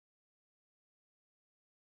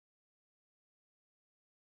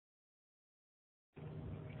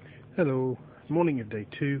Hello, morning of day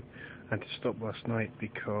 2. I had to stop last night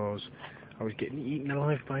because I was getting eaten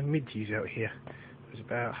alive by midges out here. It was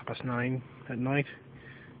about 9:30 at night,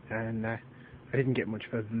 and I didn't get much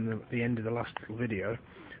further than the end of the last little video.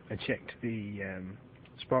 I checked the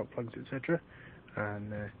spark plugs, etc.,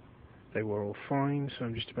 and they were all fine, so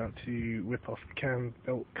I'm just about to rip off the cam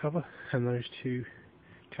belt cover and those two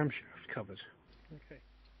camshaft covers. Okay.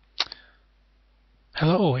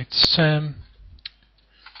 Hello, it's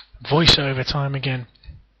voiceover time again.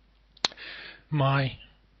 My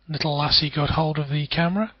little lassie got hold of the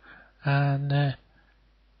camera and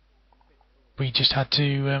we just had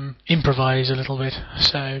to improvise a little bit,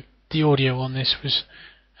 so the audio on this was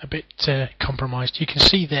a bit compromised. You can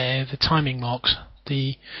see there the timing marks.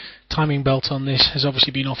 The timing belt on this has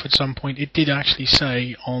obviously been off at some point. It did actually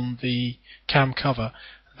say on the cam cover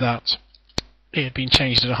that it had been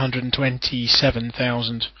changed at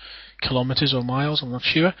 127,000 kilometres or miles, I'm not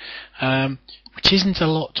sure, which isn't a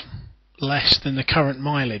lot less than the current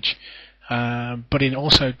mileage, but it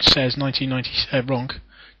also says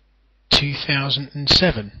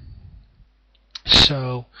 2007.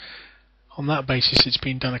 So on that basis it's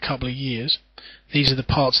been done a couple of years. These are the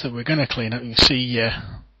parts that we're going to clean up. You can see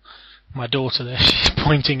my daughter there, she's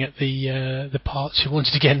pointing at the parts. She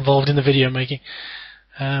wanted to get involved in the video making.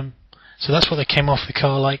 So that's what they came off the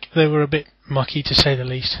car like. They were a bit mucky, to say the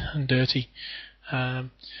least, and dirty.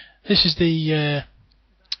 This is the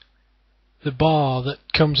bar that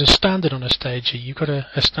comes as standard on a stagea. You've got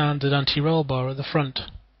a standard anti-roll bar at the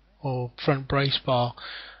front, or front brace bar,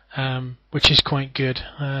 which is quite good.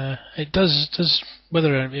 It does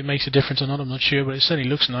whether it makes a difference or not, I'm not sure, but it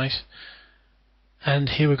certainly looks nice. And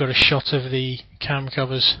here we've got a shot of the cam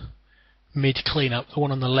covers mid cleanup. The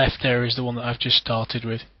one on the left there is the one that I've just started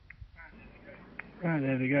with. Right,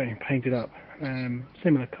 there we go, painted up.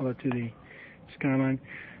 Similar colour to the Skyline.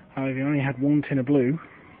 However, you only had one tin of blue,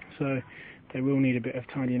 so they will need a bit of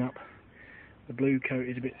tidying up. The blue coat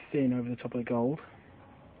is a bit thin over the top of the gold.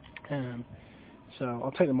 So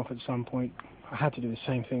I'll take them off at some point. I had to do the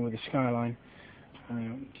same thing with the Skyline.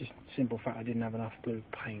 Just simple fact, I didn't have enough blue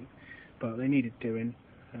paint. But they needed doing,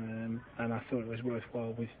 and I thought it was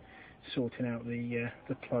worthwhile with sorting out the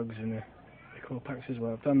plugs and the coil packs as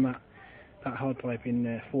well. I've done that hard pipe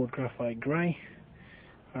in Ford Graphite Grey,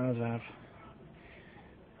 as I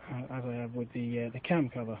have with the cam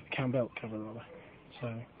belt cover rather.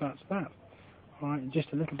 So that's that. Alright,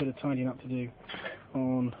 just a little bit of tidying up to do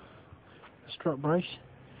on the strut brace,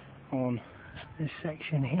 on this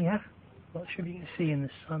section here. Not sure if you can see in the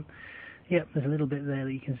sun. Yep, there's a little bit there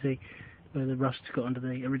that you can see where the rust's got under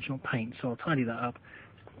the original paint, so I'll tidy that up.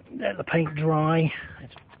 Let the paint dry.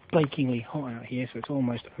 It's bakingly hot out here, so it's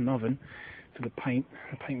almost an oven for the paint.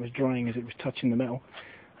 The paint was drying as it was touching the metal,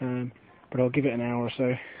 but I'll give it an hour or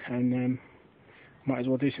so, and might as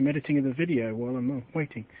well do some editing of the video while I'm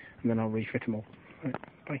waiting, and then I'll refit them all. Right,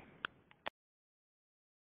 bye.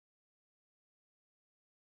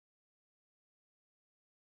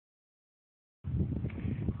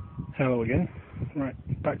 Hello again. Right,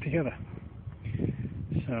 back together.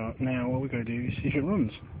 So now what we're going to do is see if it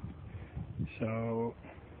runs. So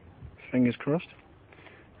fingers crossed,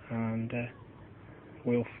 and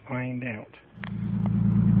we'll find out.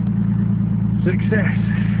 Success!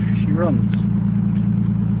 She runs.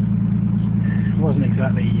 It wasn't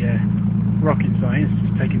exactly rocket science,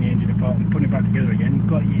 just taking the engine apart and putting it back together again,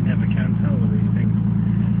 but you never can tell with these things.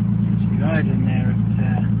 She's idling there at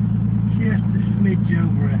just a smidge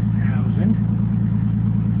over 1,000.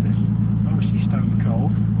 It's obviously stone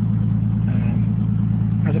cold.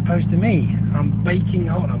 As opposed to me, I'm baking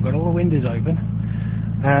hot. I've got all the windows open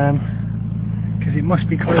because it must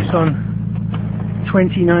be close on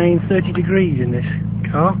 29-30 degrees in this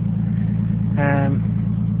car.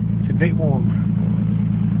 It's a bit warm.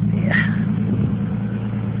 Yeah.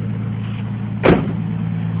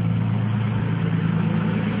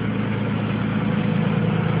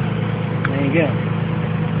 There you go.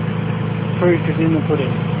 Proof is in the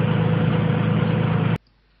pudding.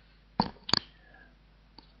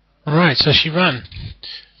 Alright, so she ran.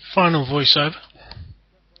 Final voiceover.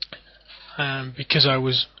 Because I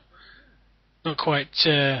was not quite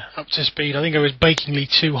up to speed. I think I was bakingly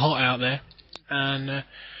too hot out there, and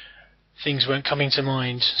things weren't coming to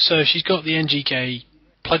mind. So she's got the NGK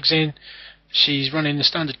plugs in. She's running the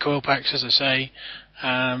standard coil packs, as I say.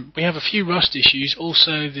 We have a few rust issues.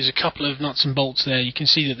 Also, there's a couple of nuts and bolts there. You can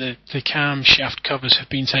see that the cam shaft covers have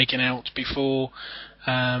been taken out before.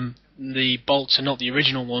 The bolts are not the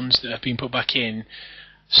original ones that have been put back in,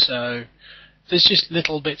 so there's just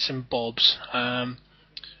little bits and bobs.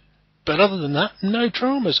 But other than that, no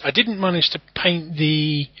dramas. I didn't manage to paint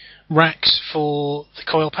the racks for the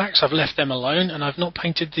coil packs. I've left them alone, and I've not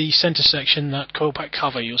painted the centre section, that coil pack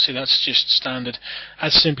cover. You'll see that's just standard.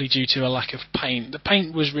 That's simply due to a lack of paint. The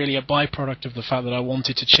paint was really a byproduct of the fact that I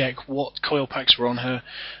wanted to check what coil packs were on her,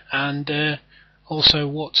 and also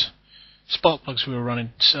what spark plugs we were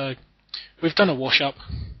running. So we've done a wash up,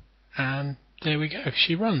 and there we go,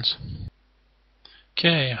 she runs.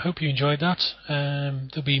 Okay, I hope you enjoyed that.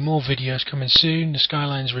 There'll be more videos coming soon. The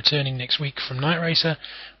Skyline's returning next week from Night Racer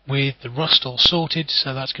with the rust all sorted,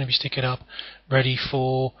 so that's going to be stickered up, ready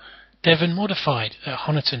for Devon Modified at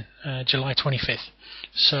Honiton, July 25th.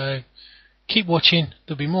 So keep watching,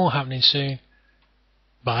 there'll be more happening soon.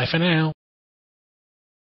 Bye for now.